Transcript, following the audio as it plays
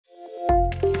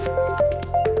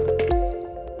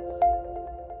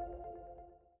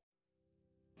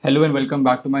Hello and welcome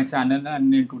back to my channel,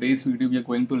 and in today's video we are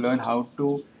going to learn how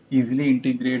to easily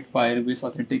integrate Firebase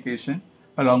Authentication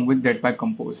along with Jetpack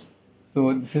Compose.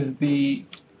 So this is the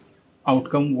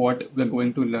outcome what we are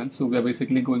going to learn. So we are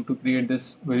basically going to create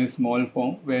this very small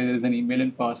form where there is an email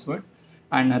and password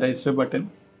and a register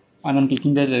button. And on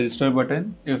clicking the register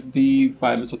button, if the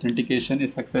Firebase Authentication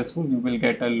is successful, you will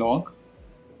get a log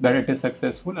that it is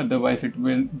successful. Otherwise, it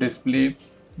will display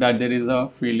that there is a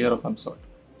failure of some sort.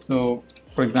 So,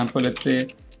 for example, let's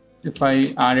say if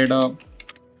I added a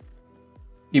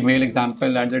email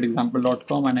example at that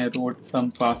example.com and I wrote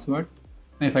some password,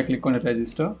 and if I click on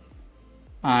register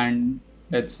and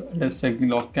let's check the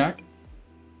logcat.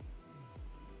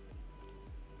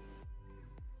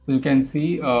 So you can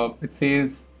see it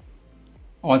says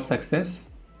all success,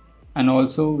 and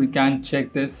also we can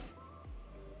check this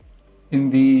in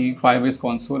the Firebase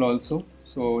console also.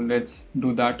 So let's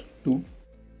do that too.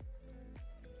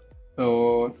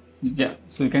 So yeah,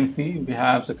 so you can see we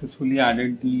have successfully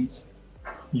added the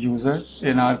user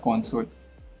in our console.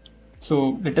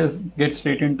 So let us get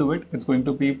straight into it. It's going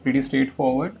to be pretty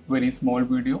straightforward, very small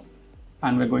video,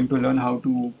 and we're going to learn how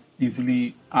to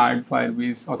easily add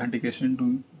Firebase authentication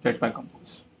to Jetpack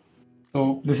Compose.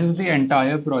 So this is the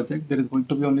entire project. There is going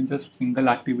to be only just single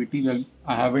activity. Well,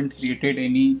 I haven't created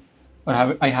any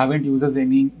I haven't used as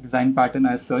any design pattern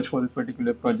as such for this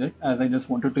particular project, as I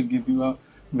just wanted to give you a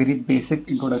very basic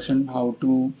introduction how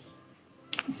to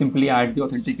simply add the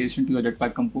authentication to your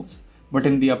Jetpack Compose. But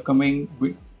in the upcoming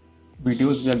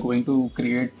videos, we are going to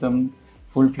create some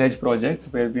full-fledged projects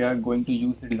where we are going to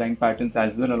use the design patterns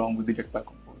as well along with the Jetpack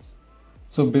Compose.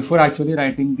 So before actually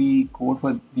writing the code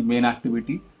for the main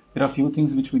activity, there are a few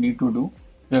things which we need to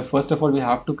do. First of all, we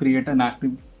have to create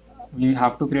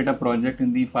a project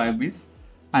in the Firebase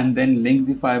and then link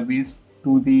the Firebase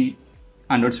to the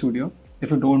Android Studio.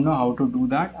 If you don't know how to do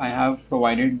that, I have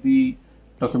provided the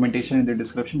documentation in the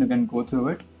description. You can go through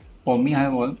it. For me, I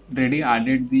have already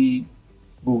added the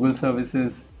Google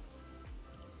Services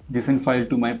JSON file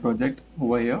to my project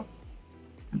over here.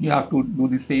 You have to do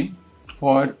the same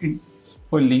for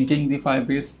linking the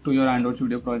Firebase to your Android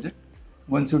Studio project.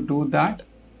 Once you do that,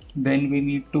 then we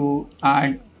need to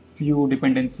add few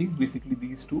dependencies, basically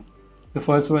these two. The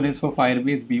first one is for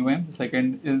Firebase BOM, the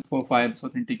second is for Firebase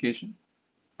Authentication.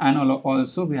 And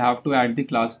also we have to add the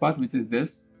class path, which is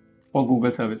this for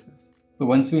Google Services. So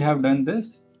once we have done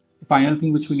this, the final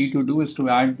thing which we need to do is to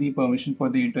add the permission for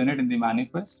the internet in the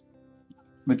manifest,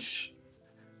 which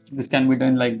this can be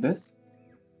done like this.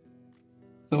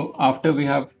 So after we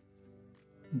have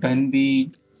done the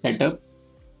setup,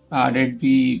 added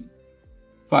the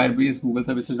Firebase Google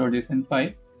Services.json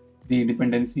file, the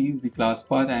dependencies, the class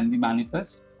path, and the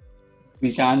manifest,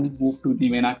 we can move to the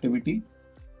main activity.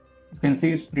 You can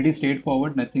see it's pretty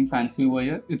straightforward, nothing fancy over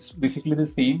here. It's basically the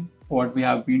same what we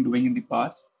have been doing in the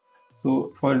past.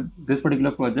 So for this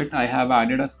particular project, I have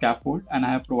added a scaffold and I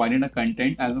have provided a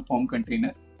content as a form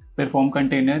container. The form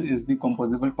container is the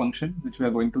composable function which we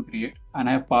are going to create, and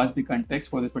I have passed the context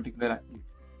for this particular activity.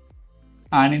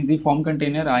 And in the form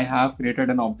container, I have created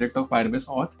an object of Firebase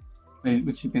Auth,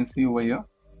 which you can see over here.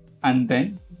 And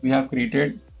then we have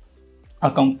created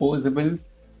a composable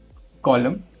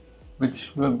column,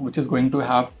 which is going to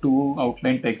have two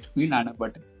outline text field and a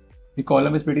button. The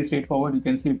column is pretty straightforward. You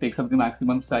can see it takes up the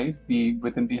maximum size, the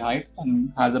width and the height,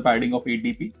 and has a padding of 8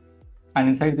 dp. And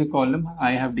inside the column,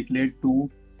 I have declared two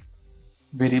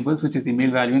variables, which is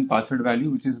email value and password value,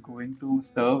 which is going to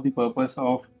serve the purpose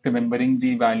of remembering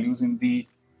the values in the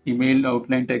email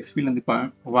outline text field and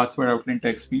the password outline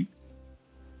text field.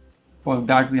 For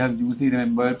that, we have used the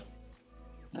remember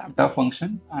lambda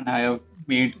function, and I have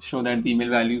made sure that the email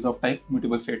value is of type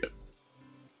mutable status.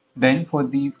 Then for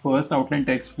the first outline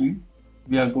text field,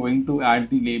 we are going to add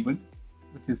the label,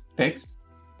 which is text.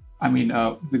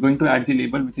 We're going to add the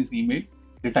label, which is email,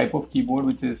 the type of keyboard,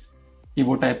 which is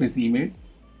keyboard type is email.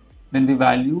 Then the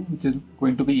value, which is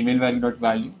going to be email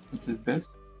value.value, which is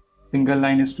this. Single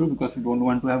line is true because we don't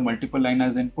want to have multiple line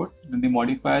as input. Then the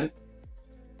modifier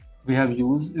we have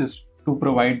used is to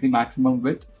provide the maximum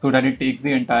width so that it takes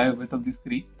the entire width of the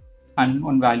screen. And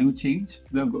on value change,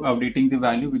 we are updating the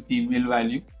value with the email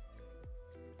value.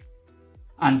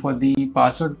 And for the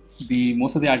password,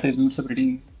 most of the attributes are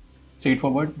pretty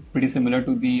straightforward, pretty similar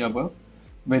to the above,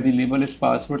 where the label is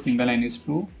password, single line is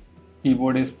true,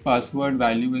 keyboard is password,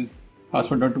 value is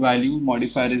password.value,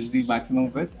 modifier is the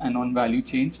maximum width, and on value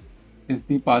change is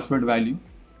the password value.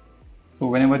 So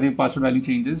whenever the password value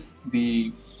changes,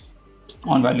 the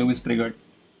on value is triggered.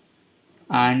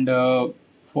 And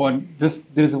for just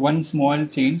there is one small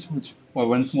change which or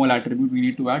one small attribute we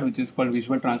need to add, which is called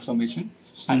visual transformation,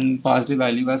 and pass the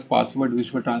value as password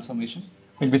visual transformation.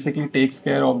 It basically takes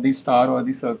care of the star or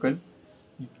the circle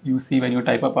you see when you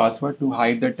type a password to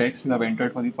hide the text you have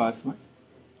entered for the password.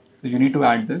 So you need to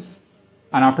add this.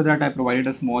 And after that, I provided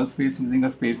a small space using a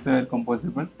spacer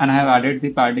composable, and I have added the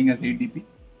padding as 8 dp.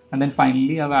 And then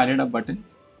finally, I've added a button,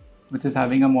 which is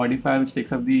having a modifier which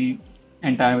takes up the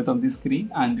entire width of the screen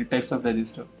and the text of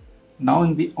register. Now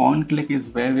in the on click is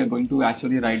where we are going to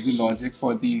actually write the logic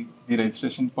for the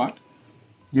registration part.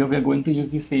 Here we are going to use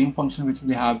the same function which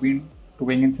we have been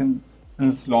doing it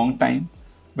since long time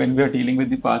when we are dealing with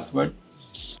the password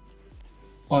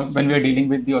or when we are dealing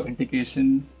with the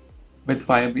authentication with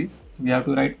Firebase. We have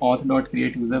to write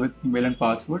auth.create user with email and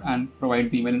password and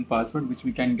provide the email and password which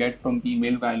we can get from the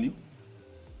email value.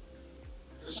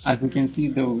 As you can see,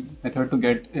 the method to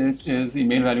get it is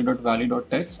email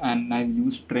value.value.text, and I've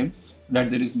used trim that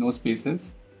there is no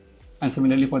spaces. And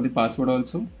similarly for the password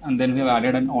also. And then we have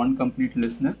added an on complete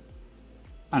listener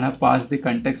and have passed the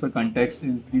context, where context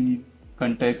is the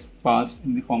context passed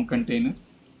in the form container.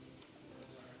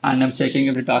 And I'm checking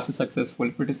if the task is successful.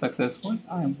 If it is successful,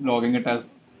 I'm logging it as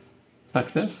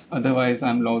success. Otherwise,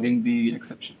 I'm logging the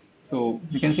exception. So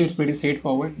you can see it's pretty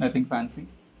straightforward, nothing fancy.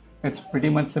 It's pretty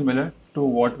much similar to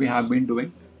what we have been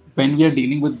doing. When we are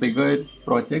dealing with bigger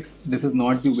projects, this is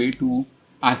not the way to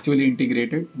actually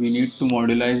integrate it. We need to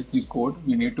modularize the code.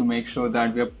 We need to make sure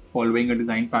that we are following a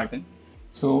design pattern.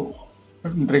 So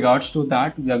in regards to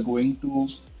that, we are going to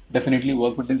definitely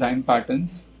work with design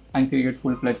patterns and create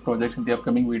full-fledged projects in the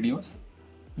upcoming videos.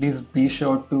 Please be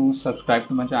sure to subscribe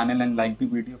to my channel and like the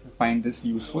video if you find this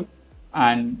useful.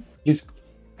 And please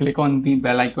click on the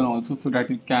bell icon also so that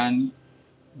you can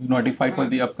be notified for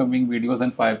the upcoming videos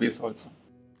on Firebase also.